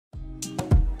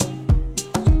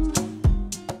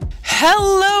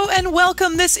Hello and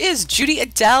welcome. This is Judy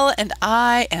Adele and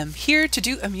I am here to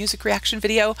do a music reaction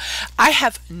video. I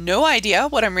have no idea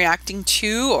what I'm reacting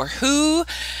to or who.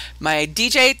 My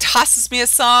DJ tosses me a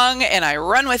song and I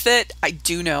run with it. I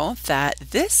do know that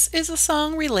this is a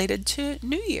song related to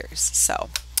New Year's, so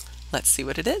let's see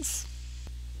what it is.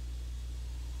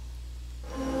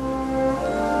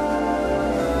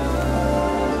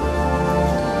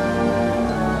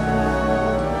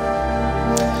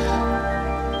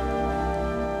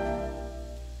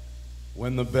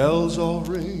 When the bells all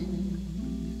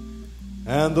ring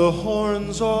and the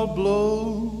horns all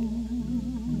blow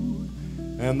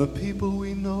and the people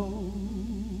we know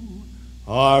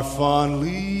are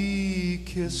fondly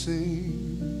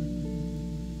kissing,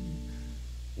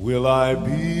 will I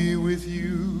be with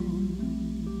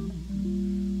you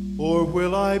or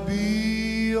will I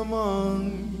be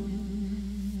among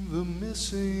the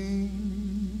missing?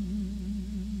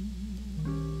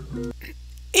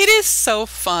 It is so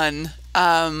fun.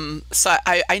 So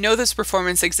I know this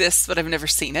performance exists, but I've never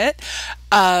seen it.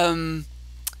 It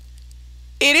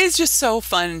is just so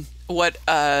fun what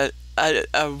a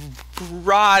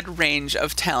broad range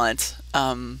of talent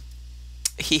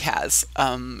he has.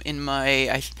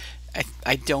 I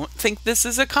don't think this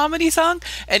is a comedy song,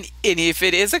 and if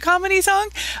it is a comedy song,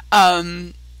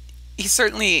 he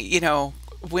certainly, you know,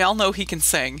 we all know he can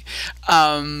sing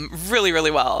really,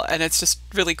 really well, and it's just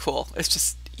really cool. It's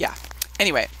just, yeah.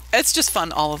 Anyway, it's just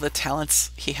fun, all of the talents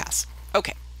he has.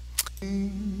 Okay.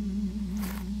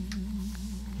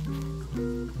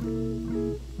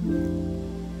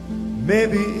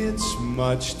 Maybe it's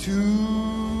much too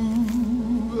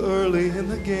early in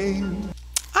the game.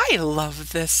 I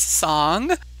love this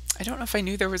song. I don't know if I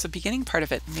knew there was a beginning part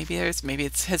of it. Maybe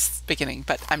it's his beginning,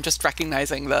 but I'm just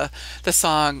recognizing the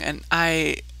song, and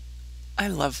I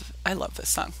love this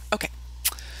song. Okay.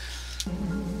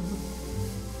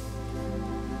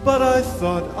 But I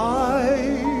thought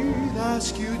I'd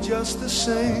ask you just the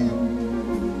same.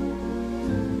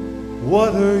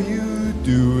 What are you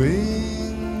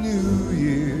doing New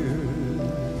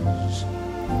Year's?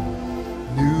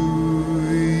 New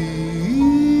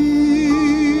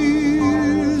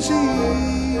Year's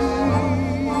Eve.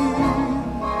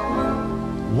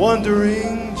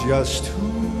 Wondering just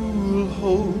who'll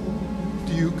hold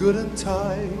you good and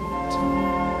tight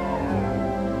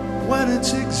when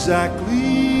it's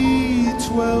exactly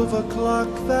 12 o'clock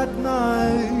that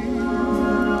night,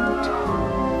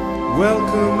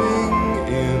 welcoming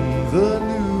in the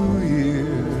new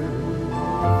year,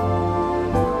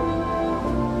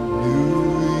 New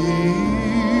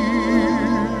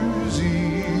Year's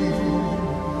Eve.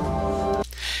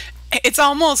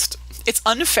 It's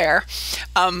unfair,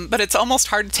 but it's almost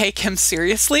hard to take him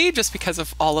seriously just because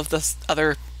of all of this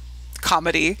other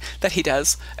comedy that he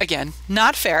does. Again,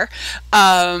 not fair,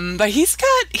 but he's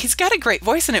got a great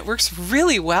voice and it works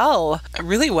really well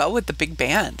with the big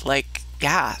band. Like,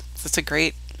 yeah, it's a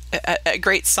great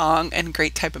song and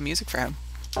great type of music for him.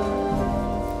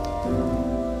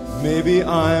 Maybe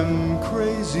I'm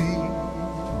crazy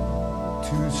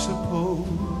to suppose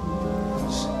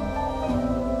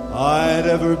I'd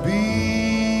ever be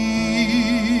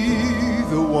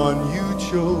the one you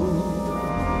chose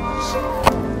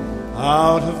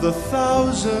out of the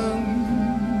 1,000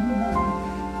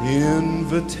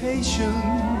 invitations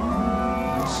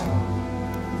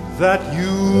that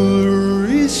you'll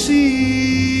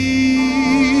receive.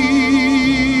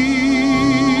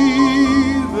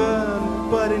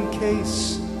 But in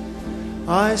case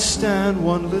I stand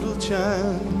one little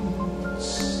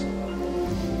chance,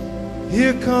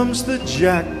 here comes the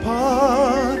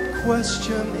jackpot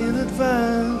question in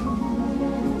advance.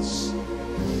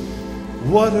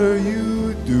 What are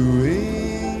you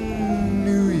doing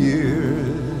New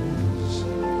Year's?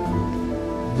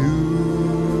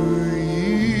 New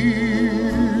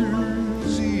Year's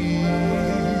Eve.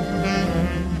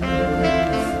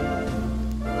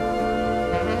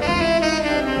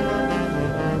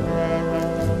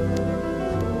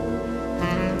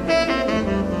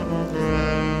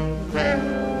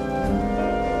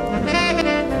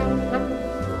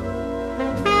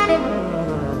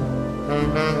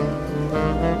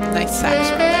 Nice sax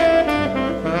right there.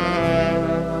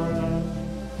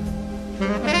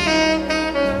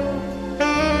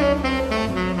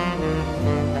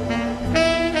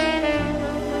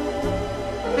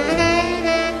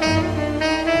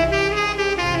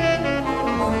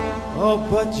 Oh,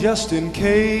 but just in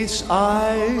case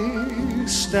I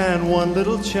stand one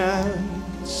little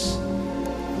chance,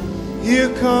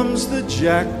 here comes the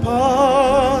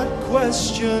jackpot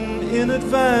question in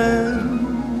advance.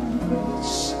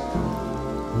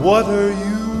 What are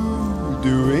you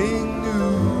doing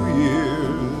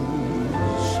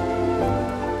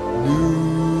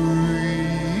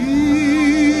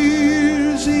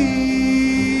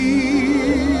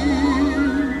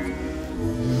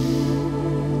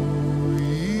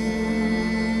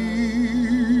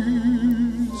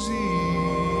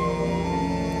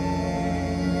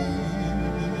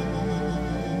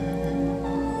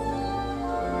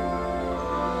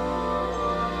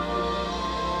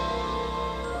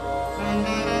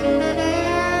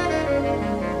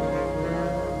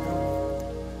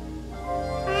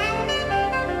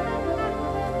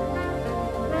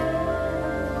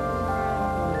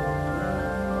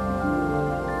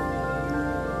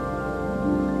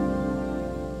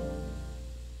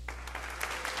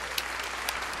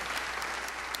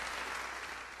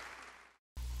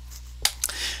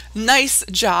Nice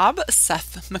job,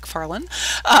 Seth MacFarlane.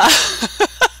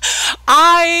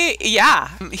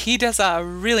 He does a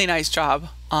really nice job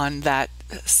on that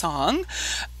song.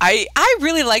 I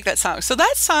really like that song. So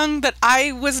that song that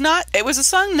it was a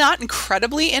song not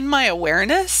incredibly in my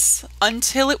awareness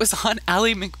until it was on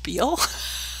Ally McBeal.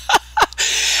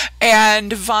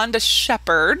 And Vonda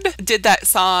Shepard did that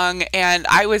song, and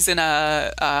I was in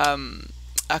a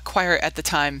choir at the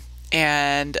time,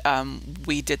 and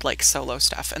we did like solo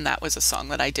stuff, and that was a song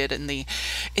that I did in the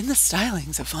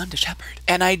stylings of Vonda Shepard,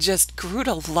 and I just grew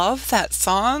to love that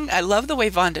song. I love the way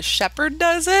Vonda Shepard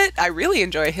does it. I really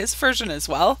enjoy his version as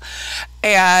well,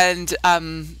 and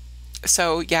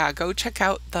so yeah, go check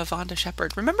out the Vonda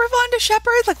Shepard. Remember Vonda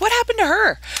Shepard? Like, what happened to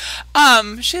her?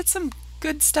 She had some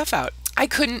good stuff out. I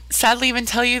couldn't sadly even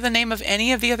tell you the name of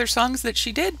any of the other songs that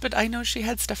she did, but I know she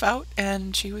had stuff out,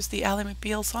 and she was the Ally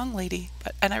McBeal song lady.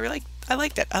 And I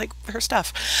liked it. I like her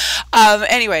stuff.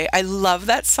 Anyway, I love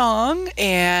that song,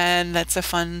 and it's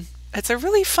a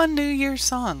really fun New Year's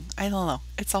song. I don't know.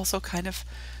 It's also kind of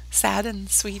sad and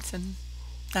sweet and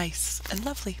nice and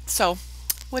lovely. So,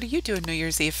 what are you doing New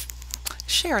Year's Eve?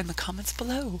 Share in the comments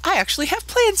below. I actually have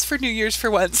plans for New Year's for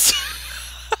once.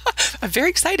 I'm very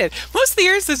excited. Most of the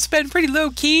years it's been pretty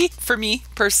low key for me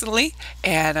personally,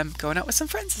 and I'm going out with some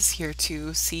friends this year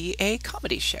to see a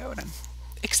comedy show, and I'm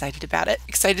excited about it.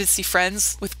 Excited to see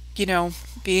friends with,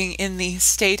 being in the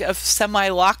state of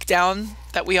semi-lockdown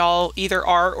that we all either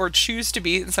are or choose to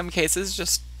be in some cases,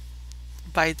 just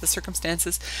by the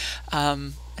circumstances.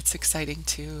 It's exciting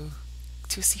to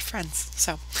see friends.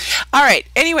 So, all right.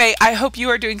 Anyway, I hope you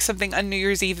are doing something on New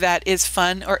Year's Eve that is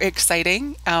fun or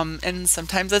exciting. And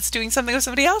sometimes that's doing something with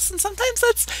somebody else, and sometimes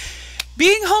that's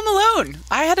being home alone.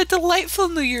 I had a delightful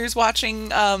New Year's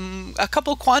watching a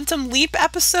couple Quantum Leap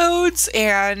episodes,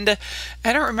 and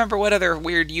I don't remember what other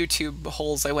weird YouTube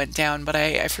holes I went down, but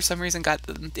I for some reason got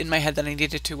in my head that I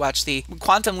needed to watch the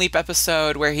Quantum Leap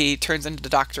episode where he turns into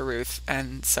Dr. Ruth,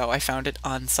 and so I found it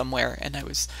on somewhere, and that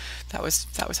was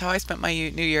how I spent my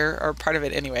New Year, or part of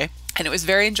it anyway. And it was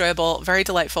very enjoyable, very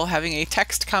delightful having a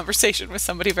text conversation with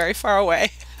somebody very far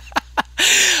away.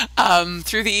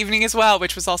 Through the evening as well,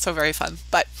 which was also very fun.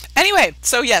 But anyway,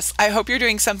 so yes, I hope you're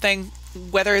doing something,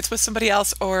 whether it's with somebody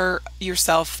else or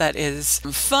yourself, that is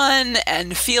fun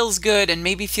and feels good and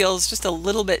maybe feels just a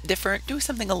little bit different. Do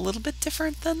something a little bit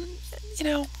different than,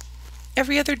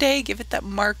 every other day. Give it that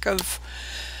mark of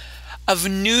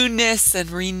newness and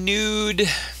renewed,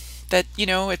 that,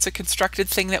 it's a constructed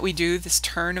thing that we do this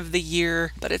turn of the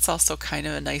year, but it's also kind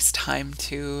of a nice time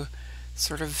to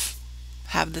sort of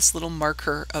have this little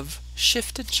marker of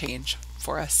shift and change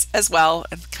for us as well,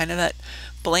 and kind of that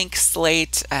blank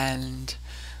slate and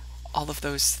all of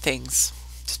those things.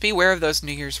 Just be aware of those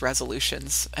New Year's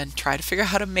resolutions and try to figure out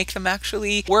how to make them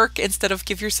actually work, instead of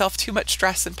give yourself too much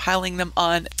stress and piling them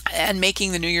on and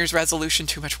making the New Year's resolution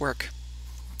too much work,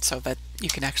 so that you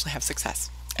can actually have success.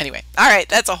 Anyway, all right,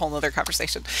 that's a whole nother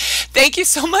conversation. Thank you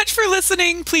so much for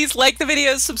listening. Please like the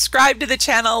videos, subscribe to the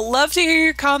channel. Love to hear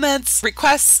your comments,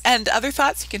 requests, and other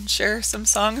thoughts. You can share some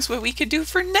songs what we could do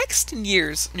for next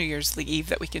year's New Year's Eve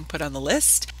that we can put on the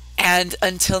list. And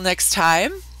until next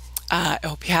time, I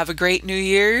hope you have a great New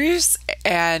Year's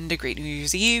and a great New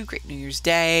Year's Eve, great New Year's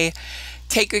Day.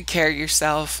 Take good care of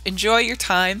yourself. Enjoy your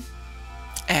time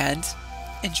and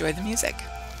enjoy the music.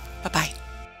 Bye-bye.